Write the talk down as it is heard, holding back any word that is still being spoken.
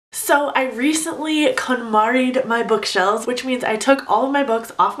So I recently KonMari'd my bookshelves, which means I took all of my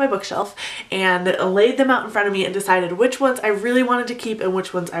books off my bookshelf and laid them out in front of me and decided which ones I really wanted to keep and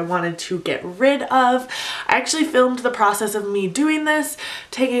which ones I wanted to get rid of. I actually filmed the process of me doing this,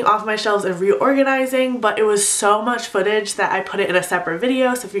 taking off my shelves and reorganizing, but it was so much footage that I put it in a separate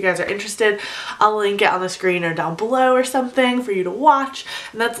video. So if you guys are interested, I'll link it on the screen or down below or something for you to watch.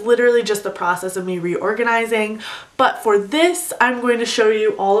 And that's literally just the process of me reorganizing. But for this, I'm going to show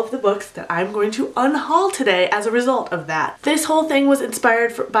you all of the books that I'm going to unhaul today as a result of that. This whole thing was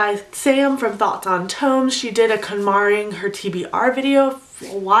inspired by Sam from Thoughts on Tomes. She did a KonMari'ing her TBR video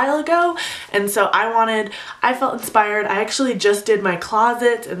a while ago, and so I felt inspired. I actually just did my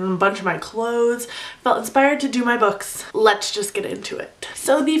closet and a bunch of my clothes. Felt inspired to do my books. Let's just get into it.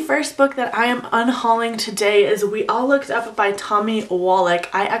 So the first book that I am unhauling today is We All Looked Up by Tommy Wallach.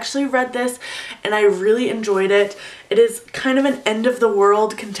 I actually read this and I really enjoyed it. It is kind of an end of the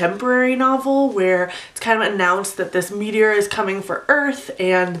world contemporary novel where it's kind of announced that this meteor is coming for Earth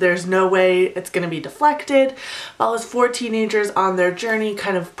and there's no way it's going to be deflected. Follows 4 teenagers on their journey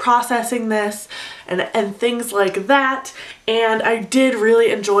kind of processing this and things like that. And I did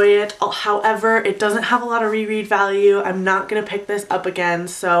really enjoy it. However, it doesn't have a lot of reread value. I'm not going to pick this up again,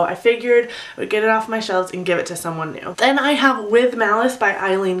 so I figured I would get it off my shelves and give it to someone new. Then I have With Malice by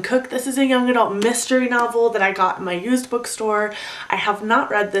Eileen Cook. This is a young adult mystery novel that I got in my used bookstore. I have not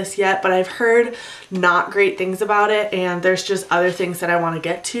read this yet, but I've heard not great things about it, and there's just other things that I want to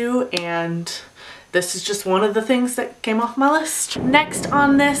get to, and this is just one of the things that came off my list. Next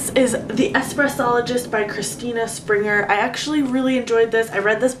on this is The Espressologist by Christina Springer. I actually really enjoyed this. I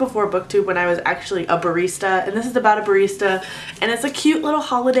read this before BookTube when I was actually a barista, and this is about a barista, and it's a cute little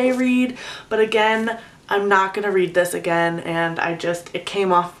holiday read, but again, I'm not gonna read this again, and it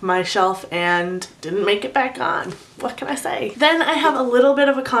came off my shelf and didn't make it back on. What can I say? Then I have a little bit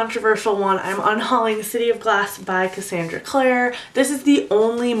of a controversial one. I'm unhauling City of Glass by Cassandra Clare. This is the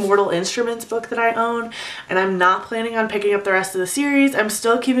only Mortal Instruments book that I own, and I'm not planning on picking up the rest of the series. I'm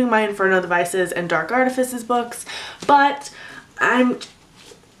still keeping my Inferno Devices and Dark Artifices books, but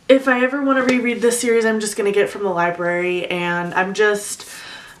if I ever want to reread this series, I'm just gonna get it from the library, and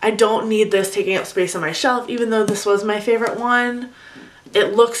I don't need this taking up space on my shelf, even though this was my favorite one.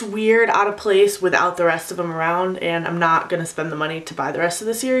 It looks weird, out of place without the rest of them around, and I'm not going to spend the money to buy the rest of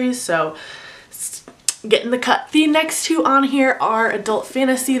the series, so get in the cut. The next 2 on here are adult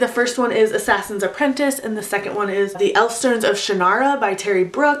fantasy. The first one is Assassin's Apprentice, and the second one is The Elfstones of Shannara by Terry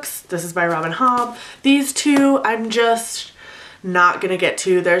Brooks. This is by Robin Hobb. These 2 I'm just not gonna get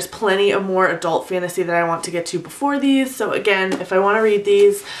to. There's plenty of more adult fantasy that I want to get to before these, so again, if I want to read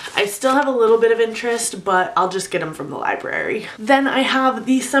these, I still have a little bit of interest, but I'll just get them from the library. Then I have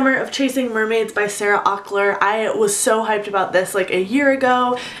The Summer of Chasing Mermaids by Sarah Ochler. I was so hyped about this like a year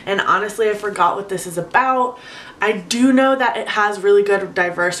ago, and honestly I forgot what this is about. I do know that it has really good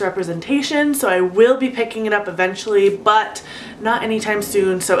diverse representation, so I will be picking it up eventually, but not anytime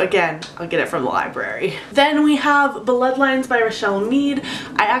soon, so again, I'll get it from the library. Then we have Bloodlines by Rochelle Mead.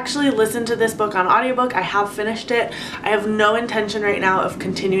 I actually listened to this book on audiobook. I have finished it. I have no intention right now of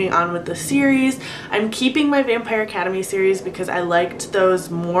continuing on with the series. I'm keeping my Vampire Academy series because I liked those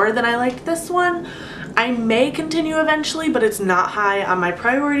more than I liked this one. I may continue eventually, but it's not high on my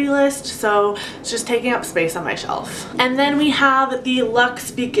priority list, so it's just taking up space on my shelf. And then we have the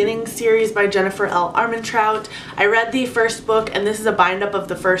Lux Beginning series by Jennifer L. Armentrout. I read the first book, and this is a bind-up of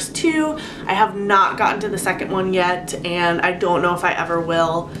the first 2. I have not gotten to the second one yet, and I don't know if I ever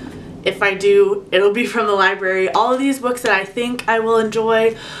will. If I do, it'll be from the library. All of these books that I think I will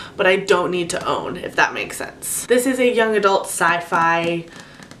enjoy, but I don't need to own, if that makes sense. This is a young adult sci-fi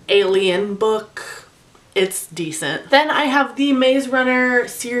alien book. It's decent. Then I have the Maze Runner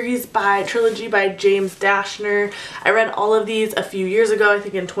trilogy by James Dashner. I read all of these a few years ago, I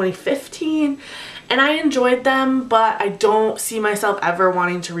think in 2015, and I enjoyed them, but I don't see myself ever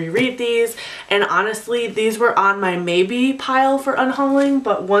wanting to reread these. And honestly, these were on my maybe pile for unhauling,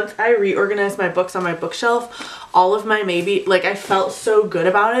 but once I reorganized my books on my bookshelf, all of my I felt so good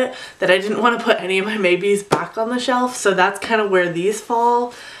about it that I didn't want to put any of my maybes back on the shelf, so that's kind of where these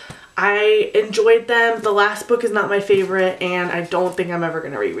fall. I enjoyed them. The last book is not my favorite, and I don't think I'm ever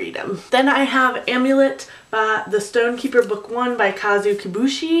going to reread them. Then I have Amulet, The Stonekeeper Book 1 by Kazu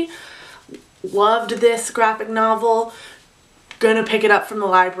Kibushi. Loved this graphic novel. Gonna pick it up from the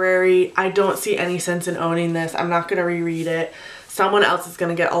library. I don't see any sense in owning this. I'm not gonna reread it. someone else is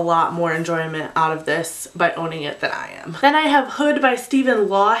going to get a lot more enjoyment out of this by owning it than I am. Then I have Hood by Stephen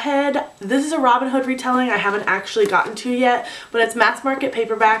Lawhead. This is a Robin Hood retelling I haven't actually gotten to yet, but it's mass market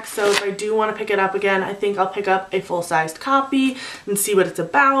paperback, so if I do want to pick it up again, I think I'll pick up a full-sized copy and see what it's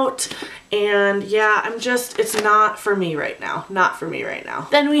about. And yeah, it's not for me right now. Not for me right now.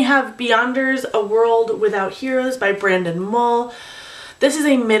 Then we have Beyonders, A World Without Heroes by Brandon Mull. This is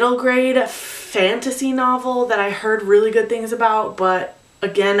a middle grade fantasy novel that I heard really good things about, but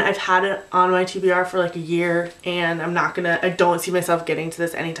again, I've had it on my TBR for like a year and I don't see myself getting to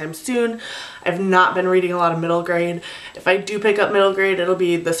this anytime soon. I've not been reading a lot of middle grade. If I do pick up middle grade, it'll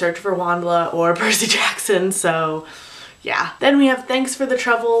be The Search for Wandla or Percy Jackson, so yeah. Then we have Thanks for the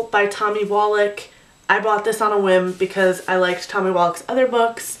Trouble by Tommy Wallach. I bought this on a whim because I liked Tommy Wallach's other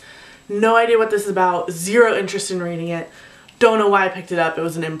books. No idea what this is about, zero interest in reading it. Don't know why I picked it up, it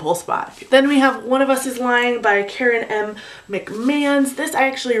was an impulse buy. Then we have One of Us is Lying by Karen M. McManus. This I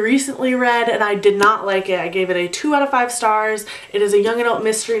actually recently read and I did not like it. I gave it a 2 out of 5 stars. It is a young adult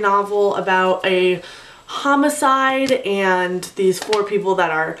mystery novel about a homicide and these 4 people that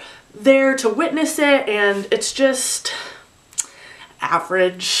are there to witness it, and it's just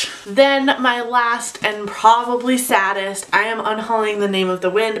average. Then my last and probably saddest, I am unhauling The Name of the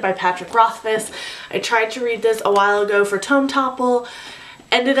Wind by Patrick Rothfuss. I tried to read this a while ago for Tome Topple,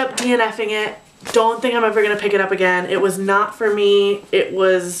 ended up DNFing it. Don't think I'm ever gonna pick it up again. It was not for me. It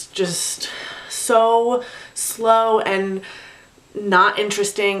was just so slow and not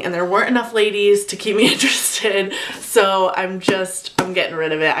interesting, and there weren't enough ladies to keep me interested, so I'm getting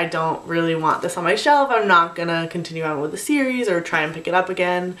rid of it. I don't really want this on my shelf. I'm not gonna continue on with the series or try and pick it up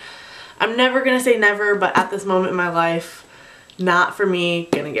again. I'm never gonna say never, but at this moment in my life, not for me,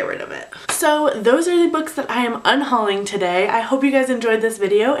 gonna get rid of it. So those are the books that I am unhauling today. I hope you guys enjoyed this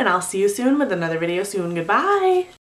video, and I'll see you soon with another video soon. Goodbye!